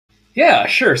Yeah,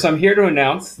 sure. So I'm here to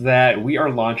announce that we are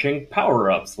launching Power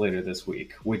Ups later this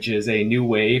week, which is a new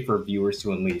way for viewers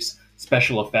to unleash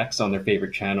special effects on their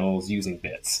favorite channels using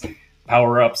bits.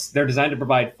 Power Ups, they're designed to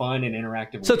provide fun and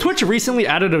interactive So ways. Twitch recently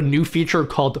added a new feature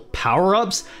called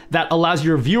power-ups that allows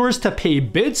your viewers to pay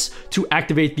bits to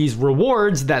activate these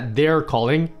rewards that they're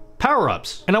calling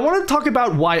power-ups. And I want to talk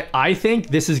about why I think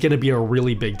this is going to be a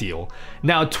really big deal.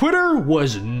 Now, Twitter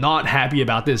was not happy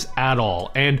about this at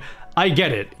all, and I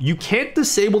get it. You can't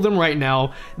disable them right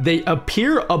now. They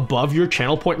appear above your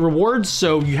channel point rewards,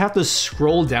 so you have to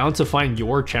scroll down to find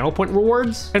your channel point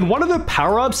rewards. And one of the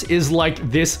power-ups is like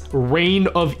this rain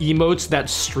of emotes that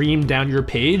stream down your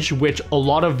page, which a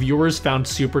lot of viewers found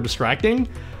super distracting.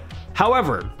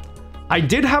 However, I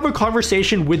did have a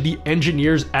conversation with the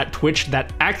engineers at Twitch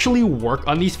that actually work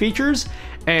on these features,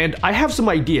 and I have some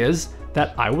ideas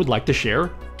that I would like to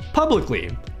share publicly.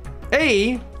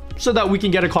 A, so that we can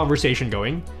get a conversation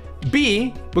going.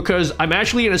 B, because I'm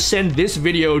actually gonna send this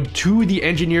video to the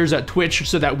engineers at Twitch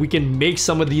so that we can make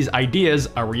some of these ideas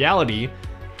a reality.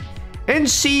 And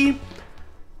C,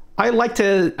 I like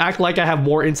to act like I have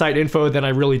more inside info than I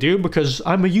really do because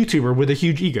I'm a YouTuber with a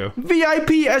huge ego.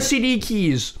 VIP SCD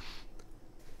keys.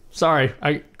 Sorry,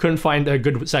 I couldn't find a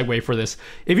good segue for this.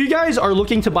 If you guys are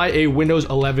looking to buy a Windows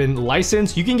 11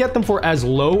 license, you can get them for as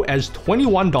low as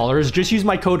 $21. Just use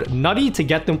my code NUTTY to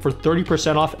get them for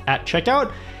 30% off at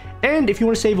checkout. And if you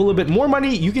want to save a little bit more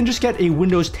money, you can just get a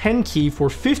Windows 10 key for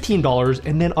 $15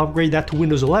 and then upgrade that to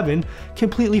Windows 11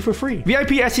 completely for free.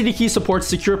 VIP SCD Key supports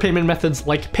secure payment methods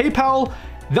like PayPal.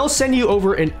 They'll send you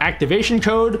over an activation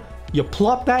code. You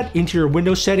plop that into your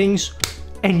Windows settings,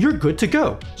 and you're good to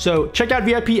go. So check out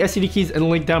VIP SCD Keys in the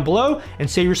link down below and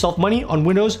save yourself money on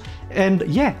Windows. And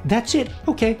yeah, that's it.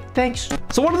 Okay, thanks.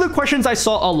 So one of the questions I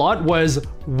saw a lot was,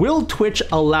 will Twitch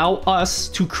allow us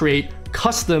to create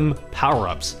custom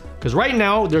power-ups? Because right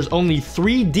now there's only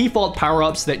 3 default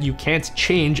power-ups that you can't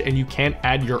change and you can't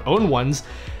add your own ones.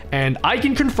 And I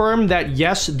can confirm that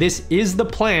yes, this is the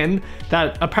plan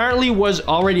that apparently was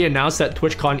already announced at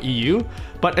TwitchCon EU.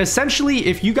 But essentially,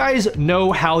 if you guys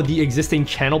know how the existing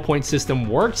channel point system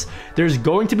works, there's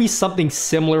going to be something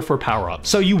similar for power-ups.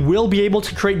 So you will be able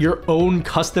to create your own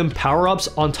custom power-ups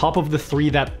on top of the 3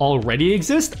 that already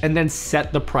exist and then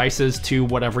set the prices to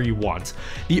whatever you want.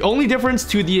 The only difference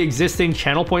to the existing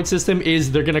channel point system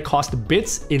is they're gonna cost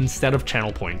bits instead of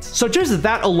channel points. So just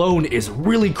that alone is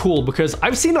really cool because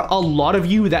I've seen a lot of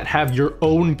you that have your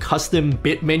own custom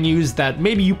bit menus that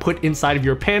maybe you put inside of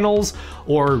your panels,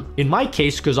 or in my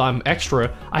case, because I'm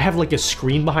extra, I have like a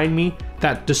screen behind me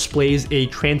that displays a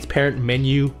transparent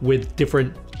menu with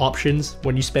different options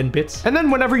when you spend bits. And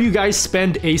then whenever you guys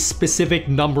spend a specific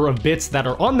number of bits that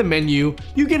are on the menu,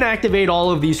 you can activate all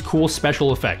of these cool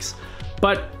special effects.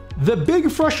 But the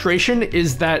big frustration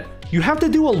is that you have to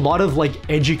do a lot of like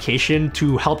education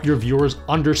to help your viewers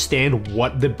understand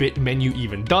what the bit menu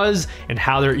even does and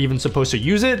how they're even supposed to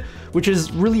use it, which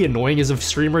is really annoying as a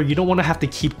streamer. You don't want to have to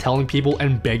keep telling people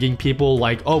and begging people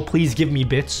like, oh, please give me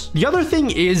bits. The other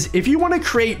thing is, if you want to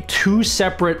create 2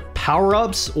 separate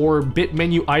power-ups or bit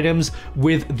menu items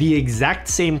with the exact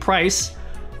same price,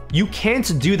 you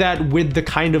can't do that with the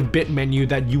kind of bit menu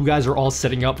that you guys are all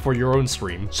setting up for your own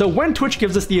stream. So when Twitch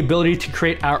gives us the ability to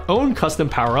create our own custom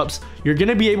power-ups, you're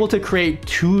gonna be able to create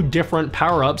 2 different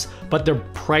power-ups, but they're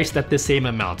priced at the same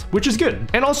amount, which is good.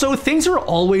 And also, things are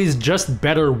always just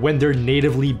better when they're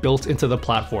natively built into the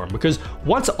platform, because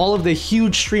once all of the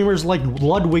huge streamers like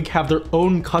Ludwig have their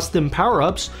own custom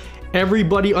power-ups,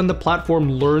 everybody on the platform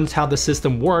learns how the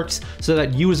system works so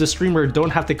that you as a streamer don't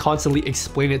have to constantly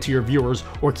explain it to your viewers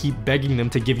or keep begging them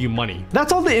to give you money.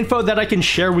 That's all the info that I can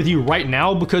share with you right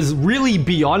now, because really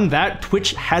beyond that,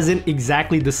 Twitch hasn't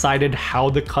exactly decided how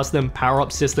the custom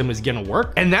power-up system is gonna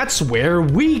work, and that's where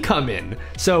we come in.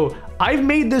 So I've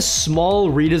made this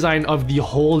small redesign of the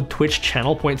whole Twitch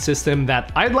channel point system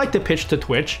that I'd like to pitch to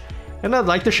Twitch, and I'd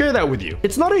like to share that with you.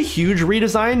 It's not a huge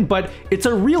redesign, but it's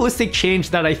a realistic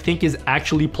change that I think is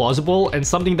actually plausible and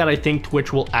something that I think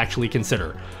Twitch will actually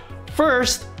consider.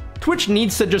 First, Twitch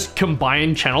needs to just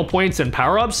combine channel points and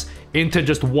power-ups into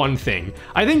just one thing.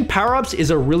 I think power-ups is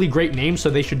a really great name,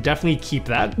 so they should definitely keep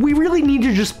that. We really need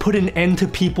to just put an end to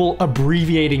people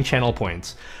abbreviating channel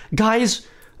points. Guys,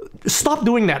 stop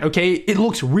doing that, okay? It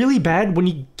looks really bad when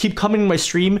you keep coming to my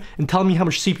stream and telling me how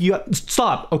much CPU you have.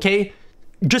 Stop, okay?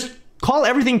 Just call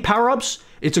everything power-ups.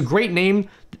 It's a great name.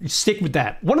 Stick with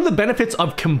that. One of the benefits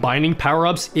of combining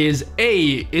power-ups is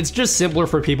A, it's just simpler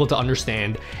for people to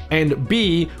understand, and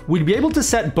B, we'd be able to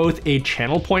set both a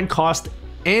channel point cost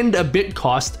and a bit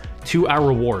cost to our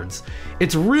rewards.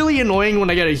 It's really annoying when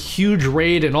I get a huge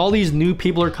raid and all these new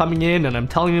people are coming in and I'm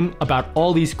telling them about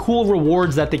all these cool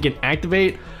rewards that they can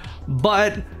activate,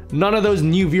 but none of those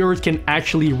new viewers can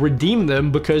actually redeem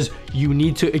them because you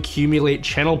need to accumulate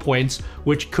channel points,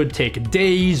 which could take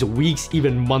days, weeks,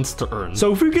 even months to earn.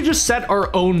 So if we could just set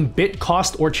our own bit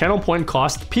cost or channel point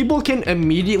cost, people can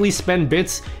immediately spend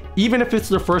bits even if it's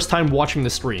their first time watching the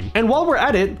stream. And while we're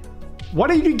at it, why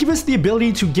don't you give us the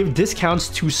ability to give discounts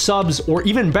to subs, or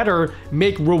even better,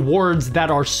 make rewards that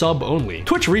are sub only?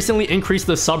 Twitch recently increased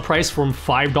the sub price from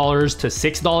 $5 to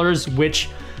 $6, which,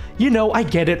 you know, I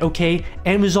get it, okay?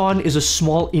 Amazon is a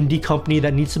small indie company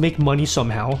that needs to make money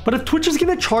somehow. But if Twitch is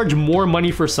gonna charge more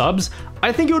money for subs,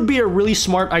 I think it would be a really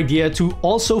smart idea to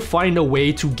also find a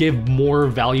way to give more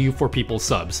value for people's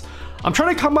subs. I'm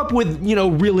trying to come up with, you know,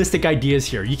 realistic ideas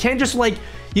here. You can't just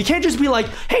be like,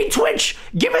 hey Twitch,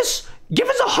 give us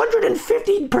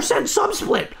 150% sub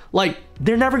split. Like,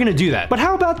 they're never gonna do that. But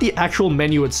how about the actual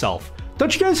menu itself?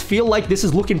 Don't you guys feel like this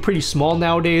is looking pretty small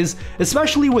nowadays,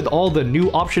 especially with all the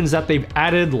new options that they've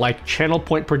added, like channel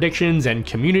point predictions and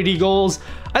community goals?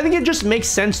 I think it just makes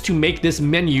sense to make this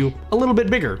menu a little bit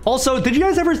bigger. Also, did you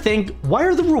guys ever think, why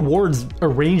are the rewards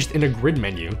arranged in a grid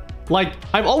menu? Like,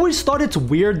 I've always thought it's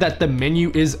weird that the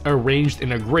menu is arranged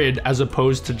in a grid as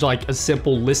opposed to like a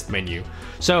simple list menu.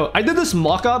 So I did this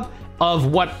mock-up of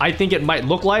what I think it might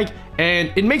look like,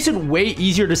 and it makes it way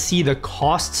easier to see the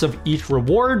costs of each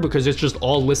reward because it's just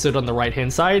all listed on the right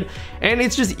hand side, and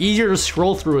it's just easier to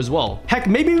scroll through as well. Heck,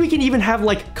 maybe we can even have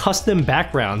like custom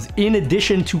backgrounds in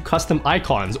addition to custom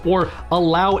icons, or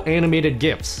allow animated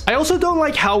GIFs. I also don't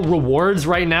like how rewards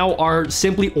right now are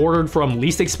simply ordered from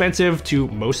least expensive to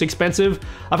most expensive.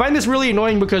 I find this really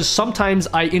annoying because sometimes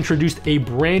I introduced a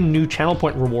brand new channel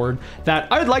point reward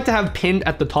that I'd like to have pinned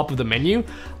at the top of the menu.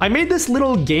 I made this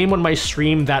little game on my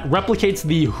stream that replicates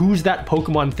the Who's That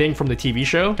Pokemon thing from the TV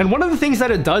show. And one of the things that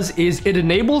it does is it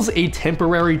enables a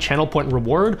temporary channel point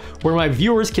reward where my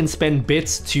viewers can spend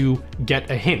bits to get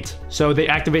a hint. So they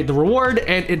activate the reward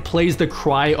and it plays the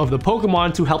cry of the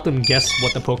Pokemon to help them guess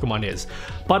what the Pokemon is.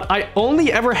 But I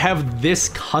only ever have this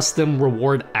custom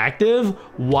reward active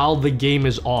while the game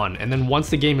is on. And then once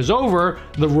the game is over,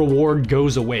 the reward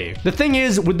goes away. The thing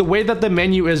is, with the way that the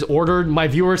menu is ordered, my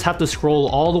viewers have to scroll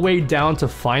all the way down to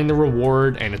find the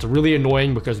reward, and it's really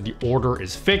annoying because the order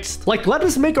is fixed. Like, let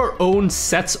us make our own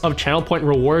sets of channel point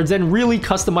rewards and really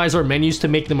customize our menus to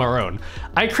make them our own.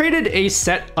 I created a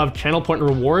set of channel point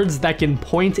rewards that can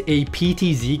point a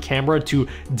PTZ camera to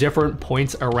different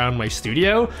points around my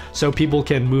studio, so people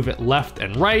can move it left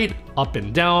and right, up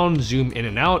and down, zoom in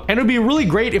and out. And it would be really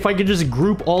great if I could just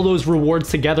group all those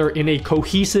rewards together in a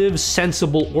cohesive,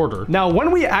 sensible order. Now, when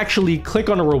we actually click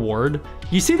on a reward,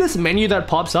 you see this menu that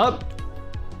pops up?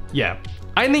 Yeah,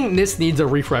 I think this needs a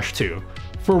refresh too.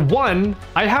 For one,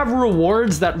 I have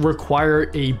rewards that require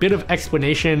a bit of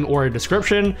explanation or a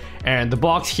description, and the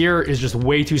box here is just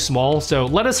way too small, so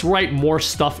let us write more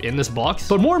stuff in this box.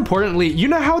 But more importantly, you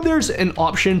know how there's an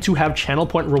option to have channel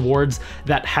point rewards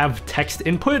that have text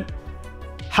input?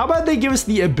 How about they give us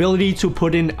the ability to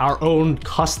put in our own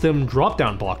custom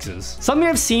drop-down boxes? Something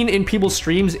I've seen in people's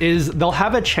streams is they'll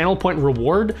have a channel point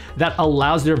reward that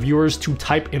allows their viewers to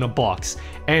type in a box.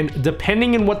 And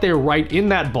depending on what they write in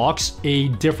that box, a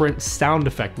different sound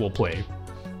effect will play.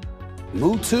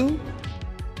 Mutu?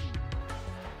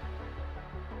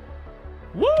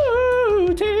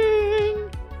 Woo-ting!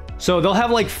 So they'll have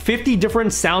like 50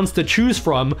 different sounds to choose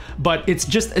from, but it's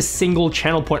just a single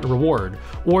channel point reward.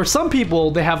 Or some people,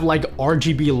 they have like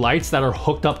RGB lights that are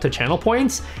hooked up to channel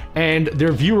points, and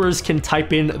their viewers can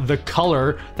type in the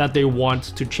color that they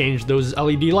want to change those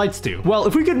LED lights to. Well,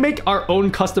 if we could make our own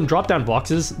custom drop-down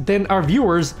boxes, then our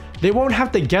viewers, they won't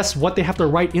have to guess what they have to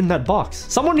write in that box.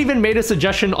 Someone even made a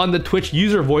suggestion on the Twitch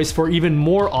user voice for even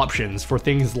more options for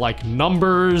things like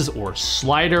numbers or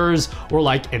sliders or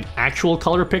like an actual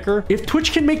color picker. If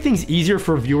Twitch can make things easier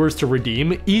for viewers to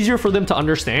redeem, easier for them to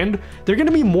understand, they're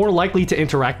gonna be more likely to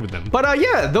interact with them. But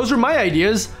yeah, those are my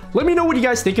ideas. Let me know what you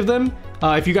guys think of them.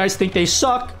 If you guys think they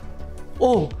suck,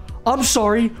 oh, I'm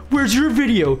sorry, where's your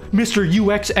video, Mr.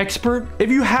 UX expert?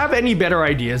 If you have any better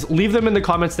ideas, leave them in the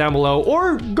comments down below,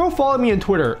 or go follow me on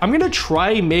Twitter. I'm gonna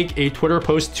try make a Twitter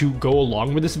post to go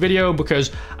along with this video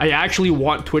because I actually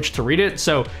want Twitch to read it,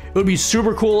 so it would be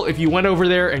super cool if you went over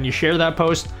there and you share that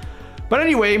post. But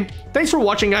anyway, thanks for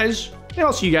watching, guys, and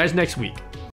I'll see you guys next week.